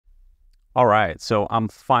All right, so I'm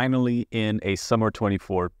finally in a Summer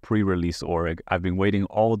 24 pre-release org. I've been waiting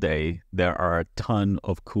all day. There are a ton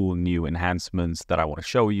of cool new enhancements that I want to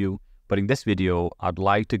show you. But in this video, I'd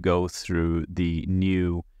like to go through the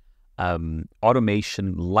new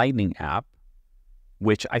automation Lightning app,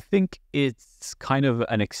 which I think it's kind of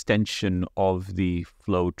an extension of the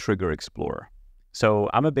Flow Trigger Explorer. So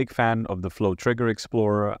I'm a big fan of the Flow Trigger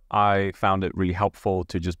Explorer. I found it really helpful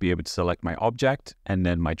to just be able to select my object and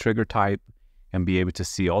then my trigger type and be able to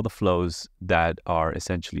see all the flows that are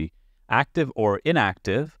essentially active or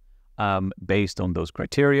inactive based on those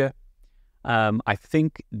criteria. I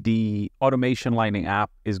think the Automation Lightning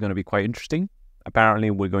app is going to be quite interesting.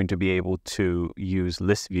 Apparently, we're going to be able to use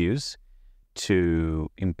list views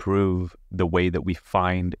to improve the way that we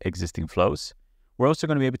find existing flows. We're also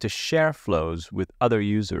going to be able to share flows with other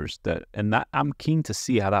users and I'm keen to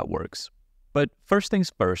see how that works. But first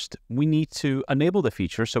things first, we need to enable the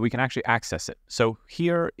feature so we can actually access it. So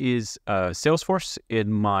here is Salesforce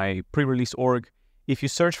in my pre-release org. If you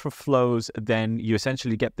search for flows, then you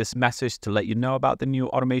essentially get this message to let you know about the new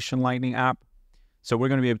Automation Lightning app. So we're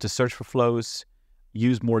going to be able to search for flows,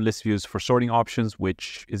 use more list views for sorting options,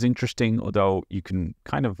 which is interesting, although you can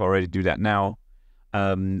kind of already do that now.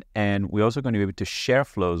 And we're also going to be able to share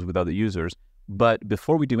flows with other users. But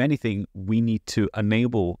before we do anything, we need to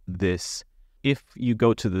enable this. If you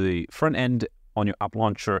go to the front end on your app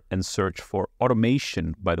launcher and search for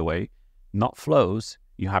automation, by the way, not flows,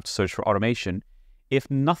 you have to search for automation. If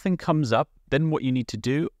nothing comes up, then what you need to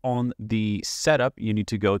do on the setup, you need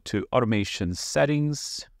to go to automation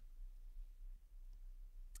settings.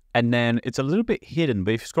 And then it's a little bit hidden,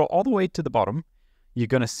 but if you scroll all the way to the bottom, you're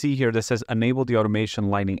going to see here that says enable the Automation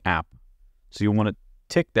Lightning app. So you want to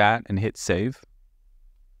tick that and hit save.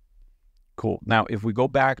 Cool. Now, if we go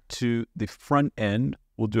back to the front end,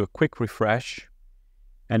 we'll do a quick refresh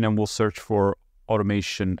and then we'll search for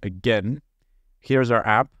automation again. Here's our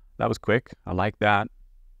app. That was quick. I like that.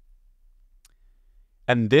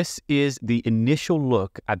 And this is the initial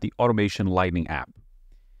look at the Automation Lightning app.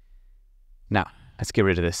 Now, let's get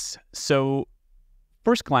rid of this. So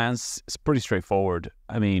first glance, it's pretty straightforward.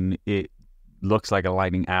 I mean, it looks like a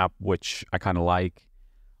Lightning app, which I kind of like.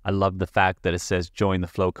 I love the fact that it says join the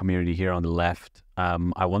Flow community here on the left.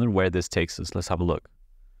 I wonder where this takes us. Let's have a look.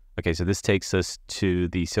 Okay, so this takes us to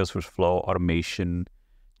the Salesforce Flow Automation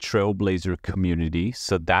Trailblazer community.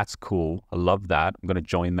 So that's cool. I love that. I'm going to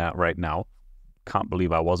join that right now. Can't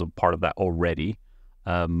believe I wasn't part of that already.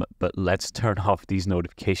 But let's turn off these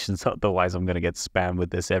notifications. Otherwise, I'm going to get spammed with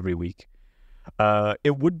this every week.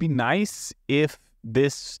 It would be nice if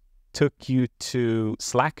this took you to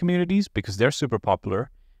Slack communities because they're super popular.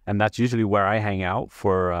 And that's usually where I hang out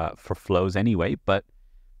for flows anyway. But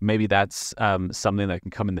maybe that's something that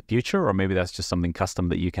can come in the future, or maybe that's just something custom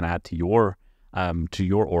that you can add to your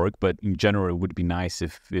org. But in general, it would be nice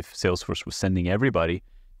if Salesforce was sending everybody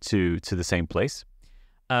to the same place.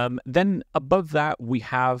 Then above that, we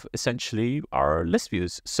have essentially our list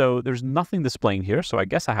views. So there's nothing displaying here. So I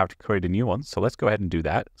guess I have to create a new one. So let's go ahead and do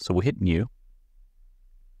that. So we'll hit new.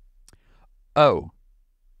 Oh.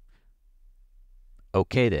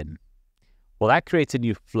 Okay then. Well, that creates a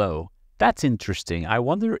new flow. That's interesting. I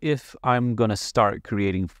wonder if I'm going to start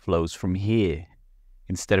creating flows from here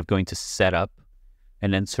instead of going to setup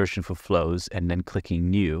and then searching for flows and then clicking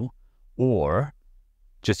new, or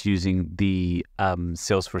just using the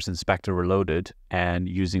Salesforce Inspector Reloaded and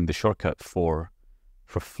using the shortcut for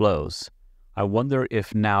flows. I wonder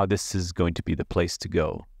if now this is going to be the place to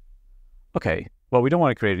go. Okay, well, we don't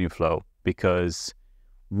want to create a new flow because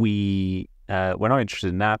we're not interested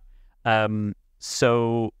in that.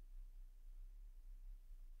 So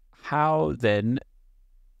how then?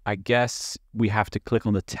 I guess we have to click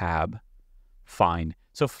on the tab. Fine.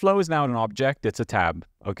 So flow is now an object. It's a tab,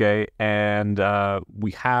 okay? And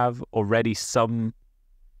we have already some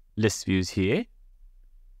list views here,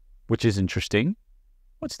 which is interesting.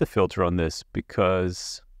 What's the filter on this?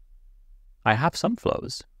 Because I have some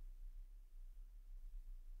flows.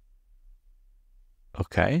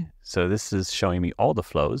 Okay, so this is showing me all the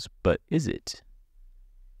flows, but is it?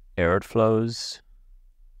 Errored flows,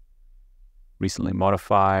 recently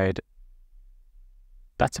modified.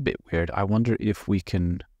 That's a bit weird. I wonder if we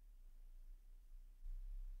can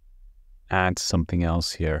add something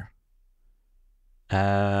else here.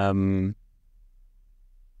 Active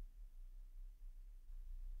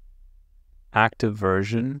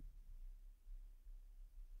version.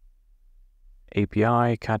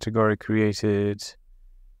 API, category created.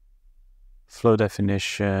 Flow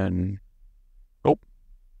definition. Oh.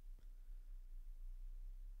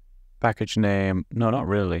 Package name. No, not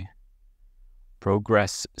really.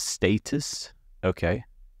 Progress status. Okay.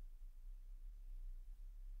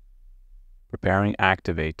 Preparing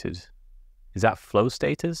activated. Is that flow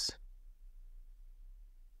status?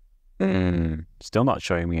 Still not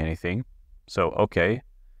showing me anything. So, okay.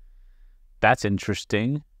 That's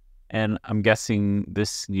interesting. And I'm guessing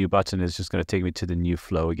this new button is just going to take me to the new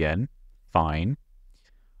flow again. Fine.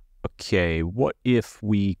 Okay, what if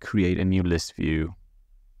we create a new list view?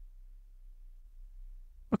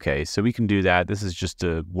 Okay, so we can do that. This is just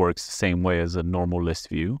works the same way as a normal list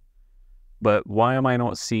view. But why am I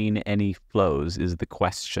not seeing any flows is the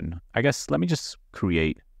question. I guess let me just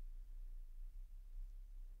create.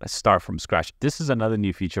 Let's start from scratch. This is another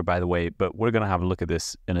new feature, by the way, but we're going to have a look at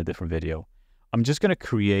this in a different video. I'm just going to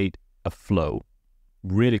create a flow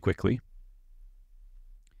really quickly.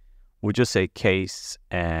 We'll just say case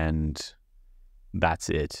and that's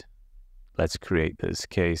it. Let's create this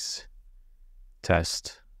case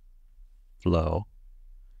test flow.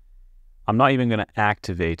 I'm not even going to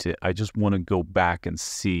activate it. I just want to go back and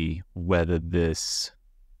see whether this...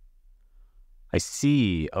 I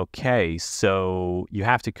see. Okay, so you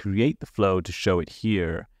have to create the flow to show it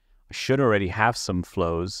here. I should already have some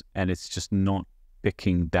flows, and it's just not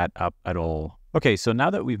picking that up at all. Okay, so now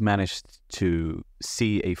that we've managed to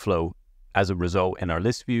see a flow as a result in our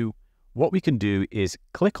list view, what we can do is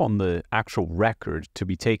click on the actual record to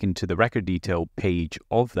be taken to the record detail page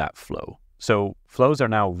of that flow. So flows are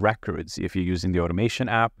now records if you're using the automation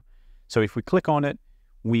app. So if we click on it,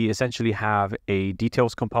 we essentially have a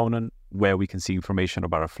details component where we can see information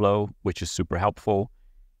about our flow, which is super helpful.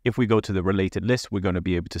 If we go to the related list, we're going to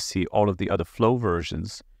be able to see all of the other flow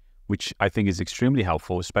versions, which I think is extremely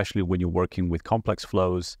helpful, especially when you're working with complex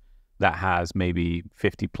flows that has maybe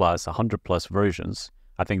 50 plus, 100 plus versions.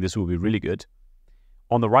 I think this will be really good.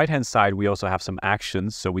 On the right-hand side, we also have some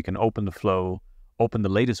actions, so we can open the flow, open the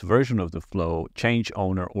latest version of the flow, change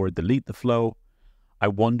owner, or delete the flow. I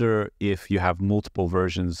wonder if you have multiple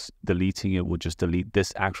versions, deleting it will just delete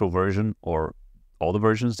this actual version or all the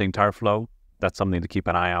versions, the entire flow. That's something to keep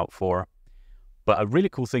an eye out for. But a really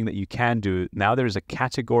cool thing that you can do, now there's a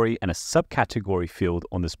category and a subcategory field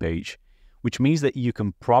on this page, which means that you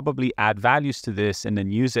can probably add values to this and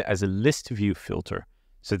then use it as a list view filter.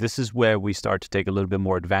 So this is where we start to take a little bit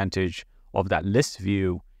more advantage of that list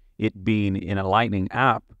view. It being in a Lightning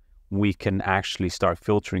app, we can actually start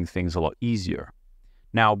filtering things a lot easier.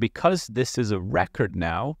 Now, because this is a record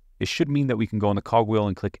now, it should mean that we can go on the cogwheel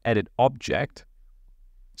and click Edit Object.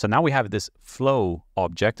 So now we have this flow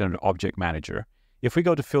object under Object Manager. If we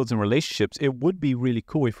go to Fields and Relationships, it would be really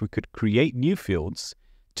cool if we could create new fields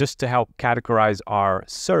just to help categorize our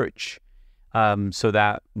search so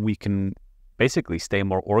that we can basically stay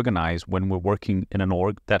more organized when we're working in an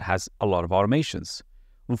org that has a lot of automations.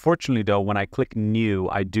 Unfortunately, though, when I click New,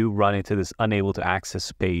 I do run into this Unable to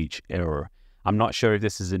Access page error. I'm not sure if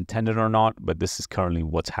this is intended or not, but this is currently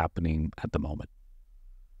what's happening at the moment.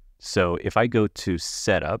 So if I go to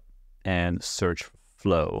Setup and search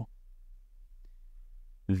Flow,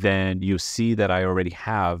 then you see that I already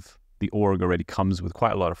have, the org already comes with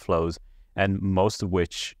quite a lot of flows, and most of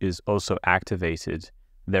which is also activated.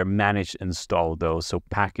 They're managed installed though, so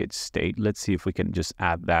package state. Let's see if we can just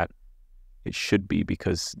add that. It should be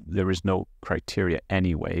because there is no criteria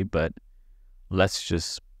anyway, but let's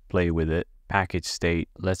just play with it. Package state,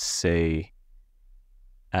 let's say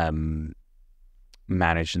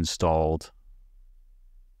manage installed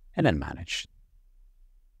and then manage.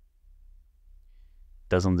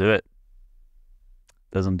 Doesn't do it.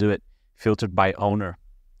 Doesn't do it. Filtered by owner.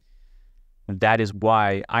 And that is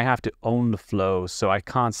why I have to own the flow, so I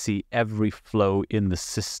can't see every flow in the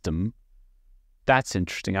system. That's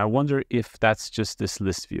interesting. I wonder if that's just this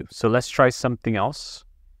list view. So let's try something else.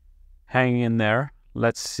 Hang in there.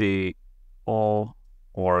 Let's see. All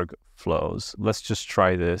org flows. Let's just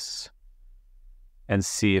try this and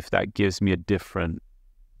see if that gives me a different...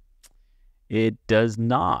 It does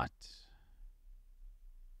not.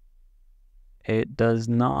 It does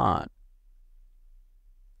not.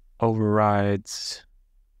 Overrides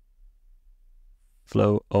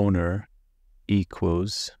flow owner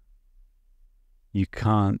equals... You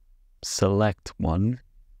can't select one.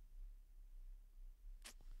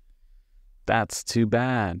 That's too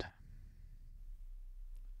bad.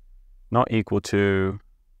 Not equal to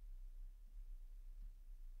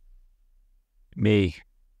me.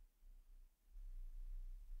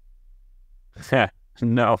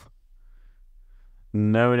 No.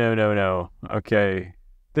 No. Okay.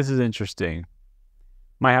 This is interesting.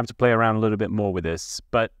 Might have to play around a little bit more with this,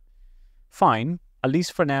 but fine. At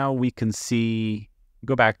least for now, we can see,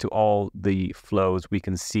 go back to all the flows. We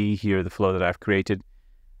can see here the flow that I've created.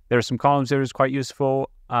 There are some columns there is quite useful.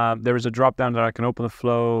 There is a drop down that I can open the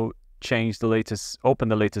flow, change the latest, open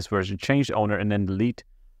the latest version, change the owner, and then delete.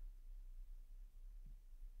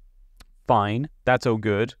 Fine, that's all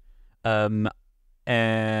good. And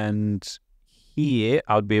here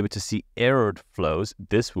I'll be able to see errored flows.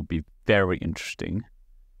 This will be very interesting.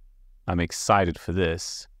 I'm excited for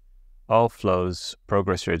this. All flows,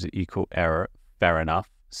 progress rates equal error. Fair enough.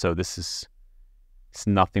 So it's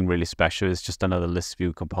nothing really special. It's just another list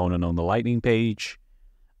view component on the Lightning page.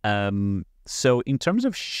 So in terms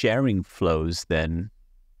of sharing flows, then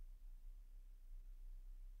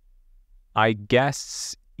I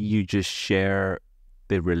guess you just share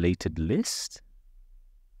the related list.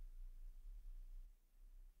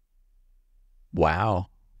 Wow.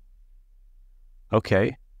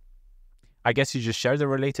 Okay. I guess you just share the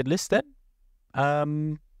related list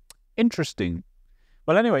then. Interesting.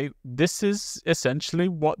 Well, anyway, this is essentially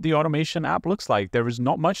what the automation app looks like. There is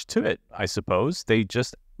not much to it, I suppose. They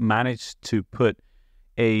just managed to put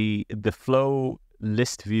the flow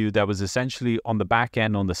list view that was essentially on the back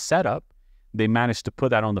end on the setup. They managed to put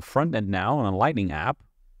that on the front end now on a Lightning app.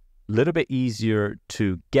 A little bit easier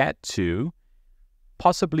to get to,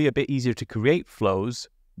 possibly a bit easier to create flows,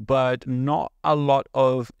 but not a lot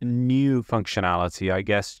of new functionality. I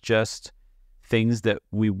guess just things that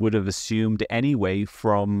we would have assumed anyway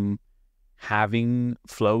from having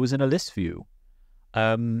flows in a list view.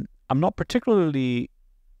 I'm not particularly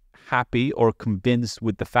happy or convinced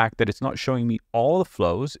with the fact that it's not showing me all the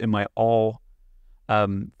flows in my all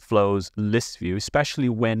flows list view, especially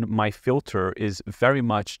when my filter is very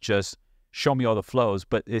much just show me all the flows,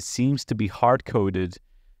 but it seems to be hard-coded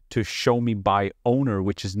to show me by owner,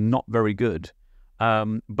 which is not very good.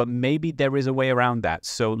 But maybe there is a way around that.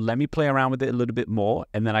 So let me play around with it a little bit more,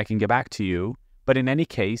 and then I can get back to you. But in any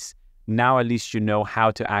case, now at least you know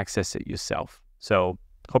how to access it yourself. So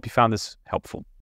hope you found this helpful.